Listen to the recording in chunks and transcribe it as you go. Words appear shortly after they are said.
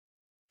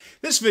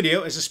This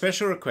video is a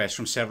special request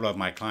from several of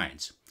my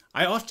clients.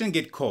 I often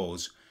get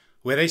calls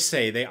where they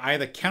say they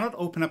either cannot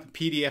open up a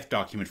PDF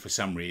document for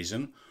some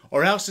reason,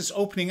 or else it's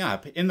opening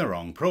up in the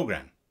wrong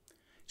program.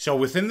 So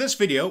within this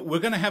video, we're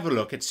going to have a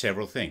look at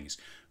several things.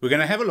 We're going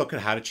to have a look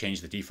at how to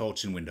change the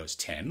defaults in Windows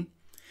 10.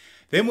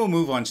 Then we'll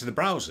move on to the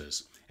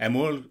browsers, and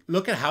we'll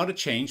look at how to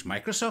change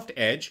Microsoft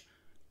Edge,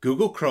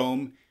 Google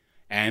Chrome,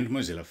 and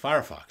Mozilla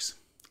Firefox.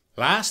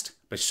 Last,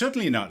 but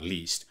certainly not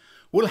least,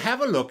 we'll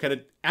have a look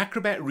at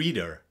Acrobat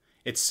Reader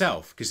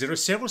itself, because there are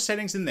several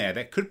settings in there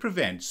that could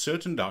prevent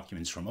certain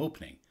documents from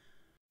opening.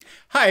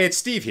 Hi, it's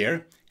Steve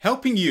here,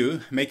 helping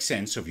you make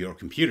sense of your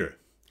computer.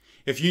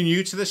 If you're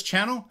new to this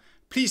channel,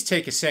 please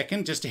take a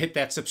second just to hit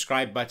that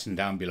subscribe button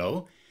down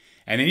below,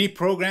 and any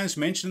programs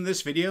mentioned in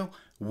this video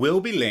will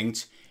be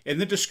linked in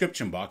the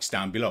description box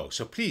down below,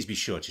 so please be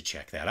sure to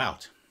check that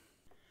out.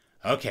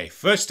 Okay,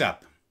 first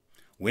up,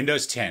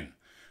 Windows 10.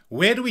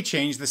 Where do we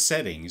change the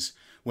settings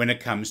when it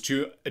comes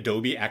to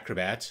Adobe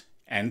Acrobat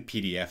and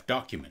PDF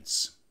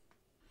documents?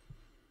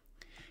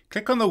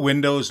 Click on the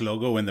Windows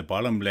logo in the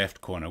bottom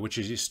left corner, which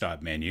is your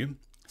Start menu.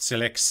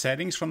 Select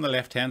Settings from the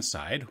left-hand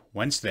side.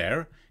 Once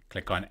there,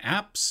 click on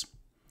Apps.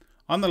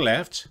 On the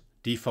left,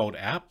 Default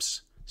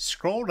Apps.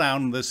 Scroll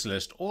down this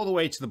list all the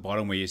way to the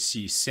bottom where you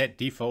see Set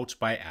Defaults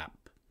by App.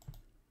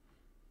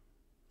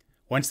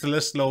 Once the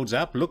list loads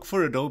up, look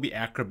for Adobe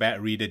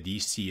Acrobat Reader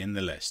DC in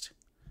the list.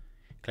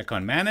 Click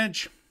on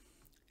Manage,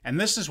 and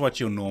this is what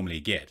you'll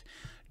normally get.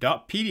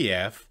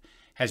 .pdf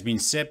has been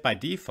set by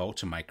default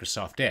to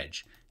Microsoft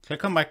Edge.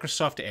 Click on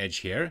Microsoft Edge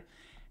here,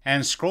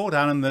 and scroll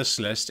down in this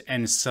list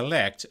and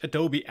select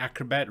Adobe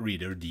Acrobat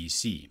Reader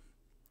DC.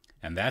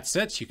 And that's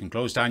it. You can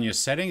close down your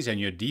settings, and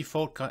your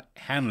default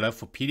handler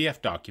for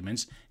PDF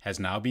documents has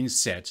now been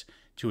set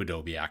to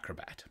Adobe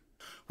Acrobat.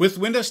 With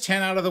Windows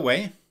 10 out of the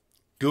way,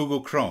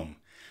 Google Chrome.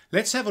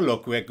 Let's have a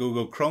look where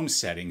Google Chrome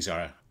settings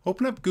are.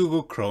 Open up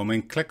Google Chrome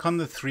and click on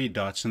the three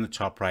dots in the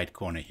top right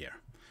corner here.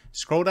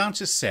 Scroll down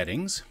to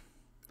Settings.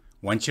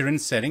 Once you're in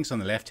Settings, on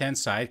the left-hand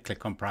side,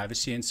 click on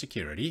Privacy and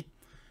Security.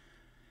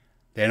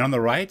 Then on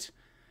the right,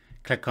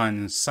 click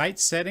on Site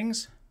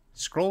Settings.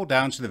 Scroll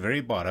down to the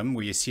very bottom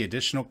where you see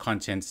Additional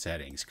Content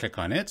Settings. Click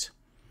on it.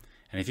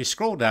 And if you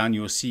scroll down,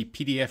 you'll see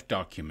PDF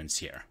Documents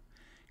here.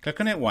 Click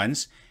on it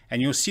once,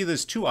 and you'll see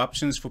there's two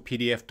options for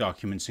PDF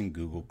documents in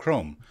Google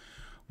Chrome.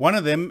 One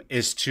of them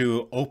is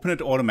to open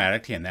it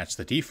automatically, and that's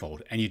the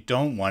default, and you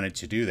don't want it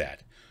to do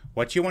that.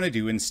 What you want to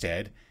do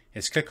instead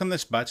is click on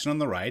this button on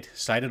the right,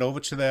 slide it over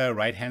to the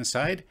right-hand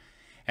side,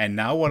 and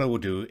now what it will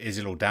do is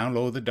it'll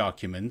download the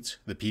document,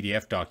 the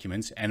PDF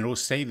documents, and it'll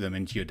save them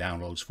into your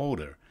Downloads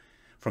folder.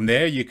 From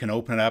there, you can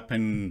open it up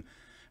in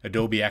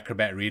Adobe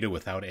Acrobat Reader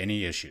without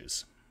any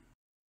issues.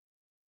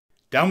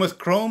 Done with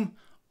Chrome,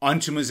 on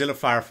to Mozilla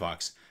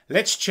Firefox.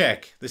 Let's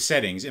check the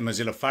settings in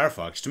Mozilla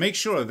Firefox to make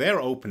sure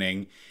they're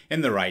opening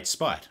in the right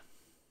spot.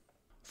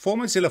 For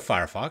Mozilla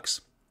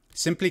Firefox,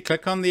 simply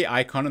click on the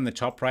icon in the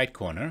top right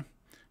corner,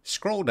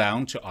 scroll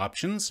down to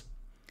Options.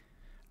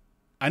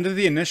 Under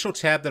the initial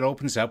tab that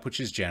opens up,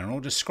 which is General,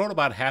 just scroll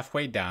about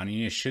halfway down and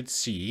you should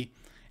see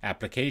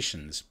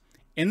Applications.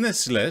 In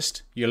this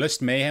list, your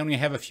list may only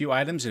have a few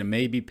items and it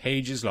may be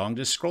pages long.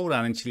 Just scroll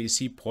down until you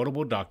see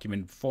Portable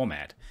Document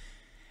Format.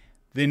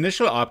 The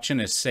initial option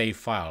is Save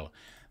File.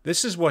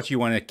 This is what you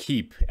want to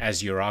keep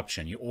as your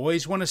option. You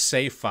always want to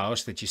save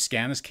files so that your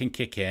scanners can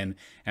kick in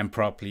and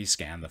properly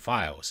scan the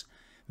files.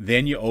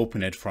 Then you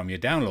open it from your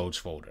Downloads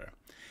folder.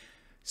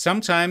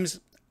 Sometimes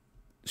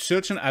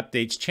certain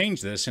updates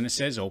change this and it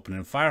says Open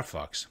in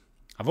Firefox.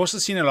 I've also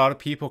seen a lot of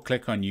people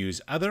click on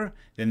Use Other,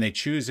 then they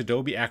choose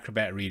Adobe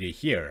Acrobat Reader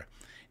here.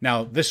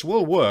 Now this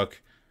will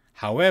work.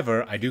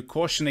 However, I do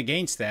caution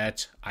against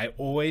that. I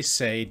always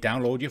say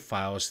download your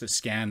files so that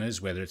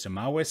scanners, whether it's a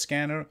malware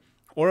scanner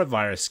or a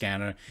virus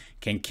scanner,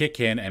 can kick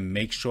in and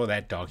make sure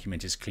that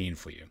document is clean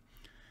for you.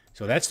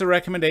 So that's the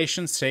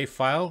recommendation, save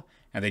file,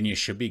 and then you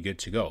should be good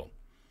to go.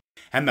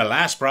 And the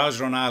last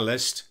browser on our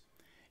list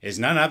is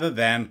none other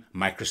than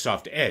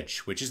Microsoft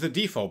Edge, which is the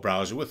default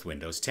browser with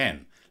Windows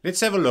 10.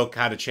 Let's have a look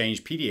how to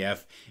change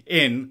PDF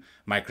in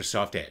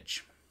Microsoft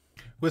Edge.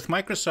 With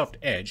Microsoft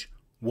Edge,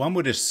 one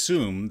would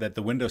assume that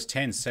the Windows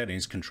 10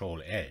 settings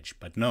control Edge,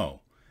 but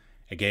no.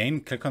 Again,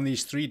 click on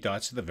these three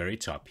dots at the very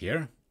top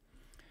here.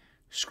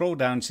 Scroll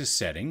down to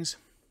Settings.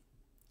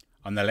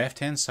 On the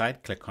left-hand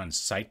side, click on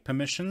Site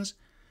Permissions,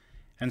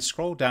 and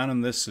scroll down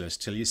in this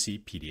list till you see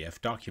PDF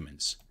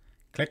Documents.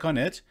 Click on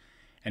it,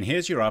 and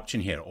here's your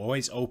option here,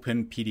 always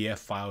open PDF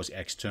files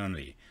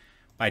externally.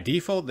 By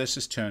default, this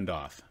is turned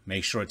off.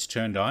 Make sure it's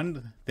turned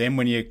on. Then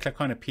when you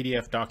click on a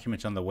PDF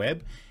document on the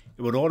web,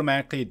 it would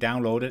automatically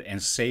download it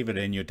and save it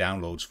in your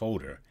Downloads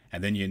folder,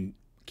 and then you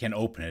can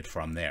open it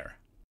from there.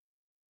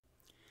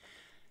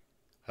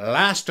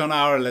 Last on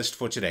our list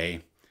for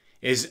today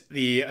is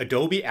the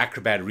Adobe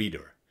Acrobat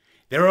Reader.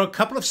 There are a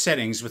couple of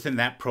settings within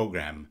that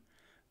program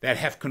that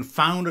have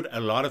confounded a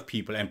lot of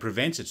people and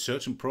prevented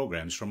certain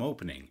programs from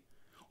opening,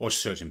 or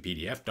certain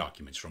PDF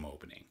documents from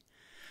opening.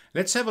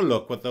 Let's have a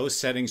look what those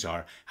settings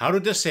are, how to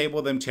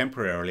disable them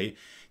temporarily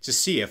to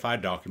see if our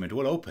document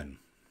will open.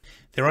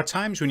 There are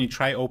times when you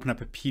try open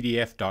up a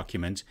PDF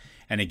document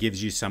and it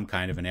gives you some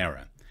kind of an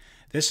error.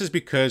 This is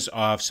because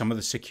of some of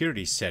the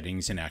security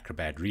settings in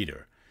Acrobat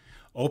Reader.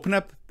 Open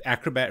up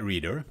Acrobat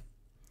Reader,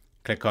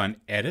 click on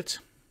Edit,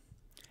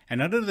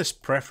 and under this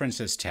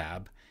Preferences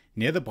tab,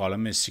 near the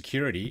bottom is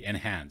Security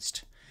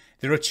Enhanced.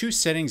 There are two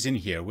settings in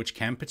here which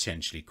can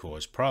potentially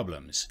cause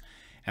problems.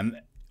 And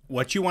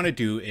what you want to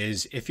do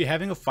is, if you're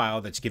having a file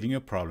that's giving you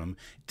a problem,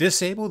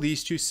 disable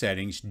these two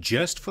settings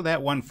just for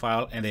that one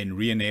file and then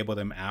re-enable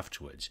them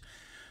afterwards.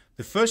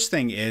 The first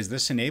thing is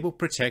this Enable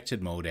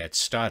Protected Mode at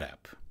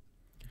Startup.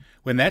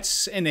 When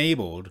that's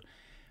enabled,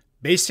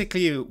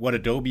 basically what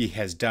Adobe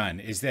has done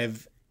is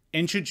they've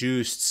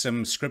introduced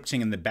some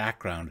scripting in the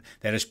background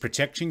that is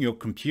protecting your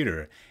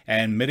computer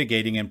and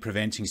mitigating and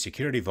preventing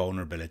security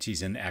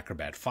vulnerabilities in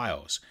Acrobat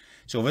files.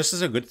 So this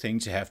is a good thing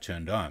to have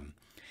turned on.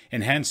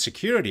 Enhanced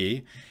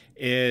security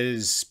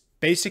is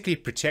basically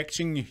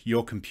protecting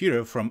your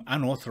computer from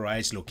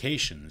unauthorized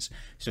locations.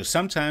 So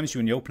sometimes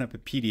when you open up a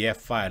PDF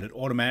file, it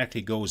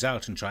automatically goes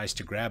out and tries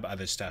to grab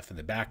other stuff in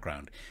the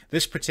background.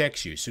 This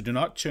protects you, so do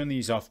not turn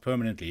these off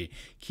permanently.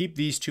 Keep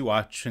these two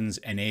options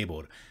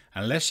enabled.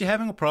 Unless you're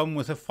having a problem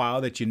with a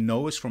file that you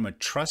know is from a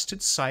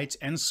trusted site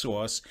and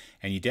source,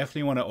 and you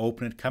definitely want to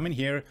open it, come in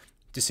here,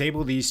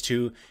 disable these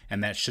two,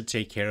 and that should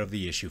take care of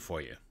the issue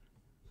for you.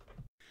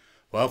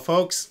 Well,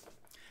 folks,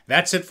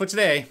 that's it for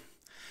today.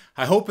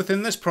 I hope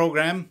within this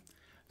program,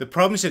 the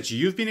problems that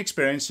you've been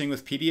experiencing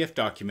with PDF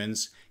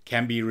documents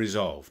can be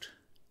resolved.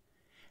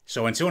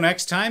 So until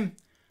next time,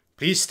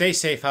 please stay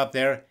safe out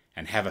there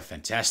and have a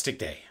fantastic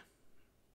day.